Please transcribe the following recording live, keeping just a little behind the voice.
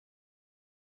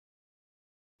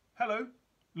Hello,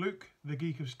 Luke, the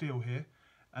Geek of Steel here.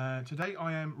 Today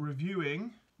I am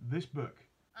reviewing this book,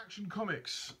 Action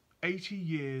Comics 80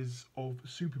 Years of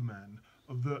Superman,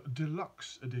 the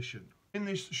Deluxe Edition. In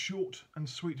this short and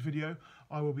sweet video,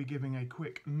 I will be giving a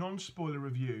quick non-spoiler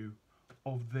review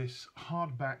of this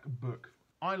hardback book.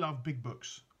 I love big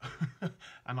books,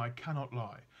 and I cannot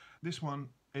lie. This one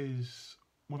is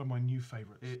one of my new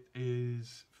favourites. It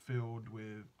is filled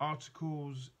with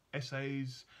articles,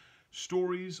 essays,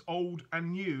 stories, old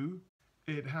and new.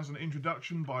 It has an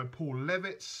introduction by Paul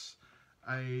Levitz,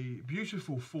 a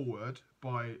beautiful foreword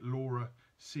by Laura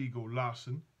Siegel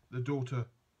Larson, the daughter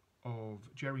of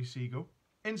Jerry Siegel.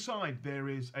 Inside there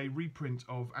is a reprint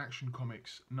of Action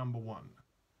Comics #1,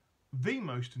 the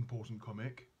most important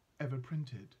comic ever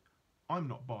printed. I'm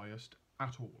not biased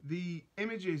at all. The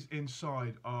images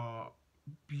inside are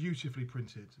beautifully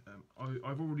printed.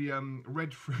 I've already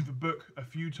read through the book a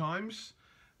few times.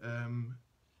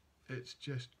 It's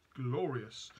just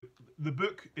glorious. The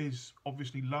book is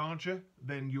obviously larger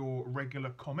than your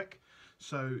regular comic,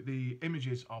 so the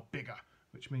images are bigger,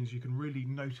 which means you can really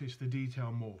notice the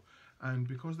detail more. And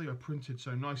because they are printed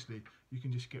so nicely, you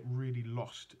can just get really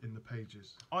lost in the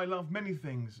pages. I love many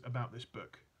things about this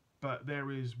book, but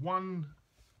there is one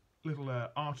little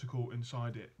article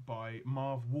inside it by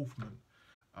Marv Wolfman.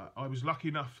 I was lucky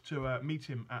enough to meet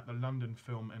him at the London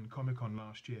Film and Comic-Con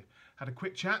last year. Had a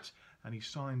quick chat and he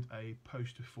signed a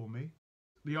poster for me.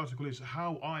 The article is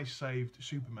How I Saved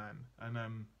Superman,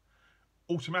 and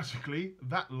automatically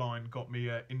that line got me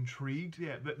intrigued.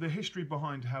 Yeah, the history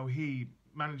behind how he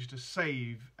managed to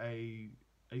save a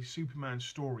Superman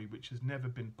story which has never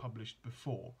been published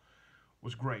before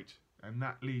was great, and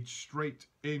that leads straight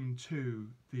into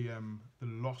the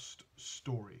lost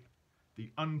story. The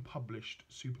unpublished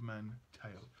Superman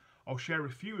tale. I'll share a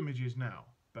few images now,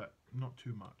 but not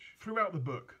too much. Throughout the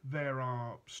book, there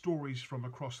are stories from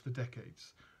across the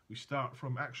decades. We start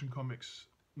from Action Comics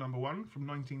 #1 from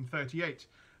 1938,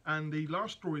 and the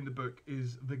last story in the book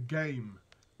is The Game,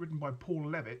 written by Paul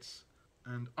Levitz,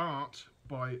 and art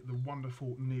by the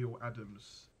wonderful Neil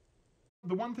Adams.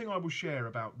 The one thing I will share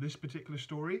about this particular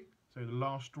story, so the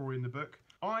last story in the book,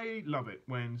 I love it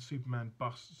when Superman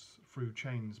busts through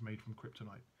chains made from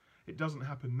kryptonite. It doesn't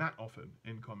happen that often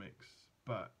in comics,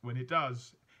 but when it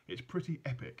does, it's pretty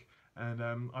epic. And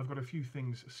I've got a few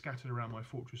things scattered around my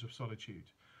Fortress of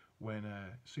Solitude when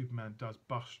Superman does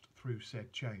bust through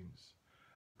said chains.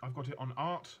 I've got it on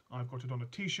art, I've got it on a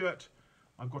t-shirt,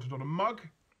 I've got it on a mug,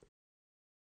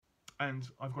 and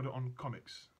I've got it on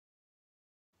comics.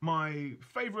 My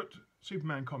favourite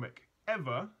Superman comic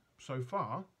ever so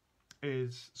far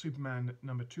is Superman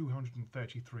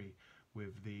 #233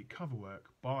 with the cover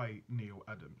work by Neil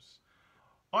Adams.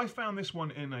 I found this one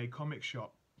in a comic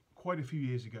shop quite a few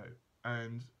years ago,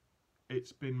 and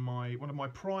it's been one of my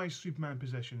prized Superman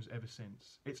possessions ever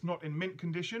since. It's not in mint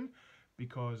condition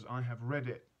because I have read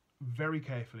it very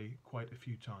carefully quite a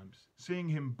few times. Seeing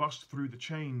him bust through the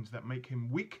chains that make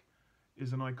him weak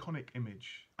is an iconic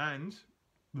image, and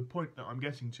the point that I'm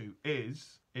getting to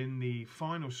is, in the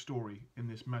final story in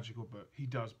this magical book, he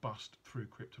does bust through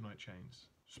kryptonite chains.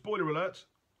 Spoiler alert,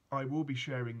 I will be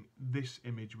sharing this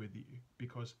image with you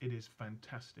because it is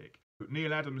fantastic.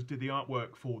 Neil Adams did the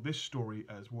artwork for this story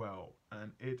as well,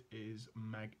 and it is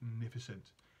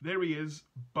magnificent. There he is,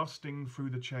 busting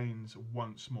through the chains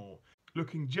once more,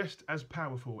 looking just as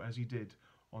powerful as he did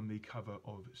on the cover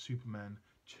of Superman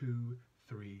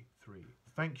 233.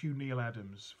 Thank you, Neil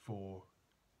Adams, for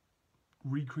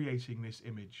recreating this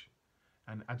image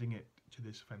and adding it to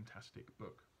this fantastic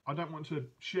book. I don't want to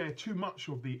share too much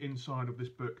of the inside of this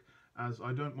book, as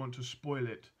I don't want to spoil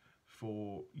it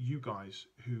for you guys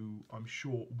who I'm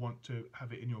sure want to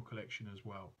have it in your collection as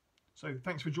well. So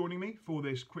thanks for joining me for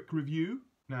this quick review.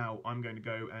 Now I'm going to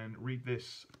go and read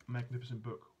this magnificent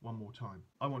book one more time.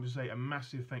 I want to say a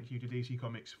massive thank you to DC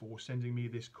Comics for sending me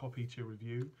this copy to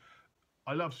review.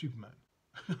 I love Superman.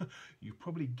 You've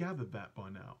probably gathered that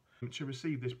by now. To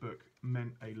receive this book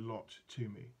meant a lot to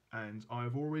me, and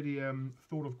I've already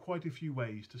thought of quite a few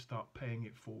ways to start paying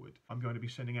it forward. I'm going to be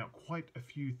sending out quite a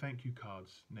few thank you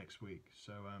cards next week,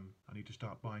 so I need to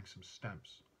start buying some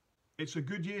stamps. It's a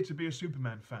good year to be a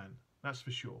Superman fan, that's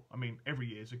for sure. I mean, every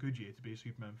year is a good year to be a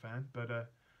Superman fan,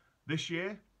 but this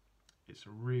year, it's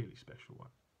a really special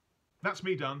one. That's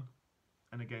me done,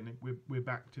 and again, we're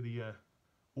back to the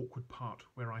awkward part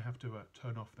where I have to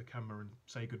turn off the camera and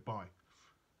say goodbye.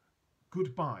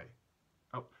 Goodbye.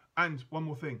 Oh, and one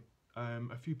more thing.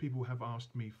 A few people have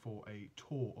asked me for a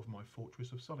tour of my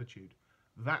Fortress of Solitude.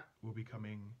 That will be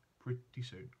coming pretty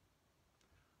soon.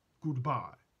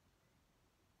 Goodbye.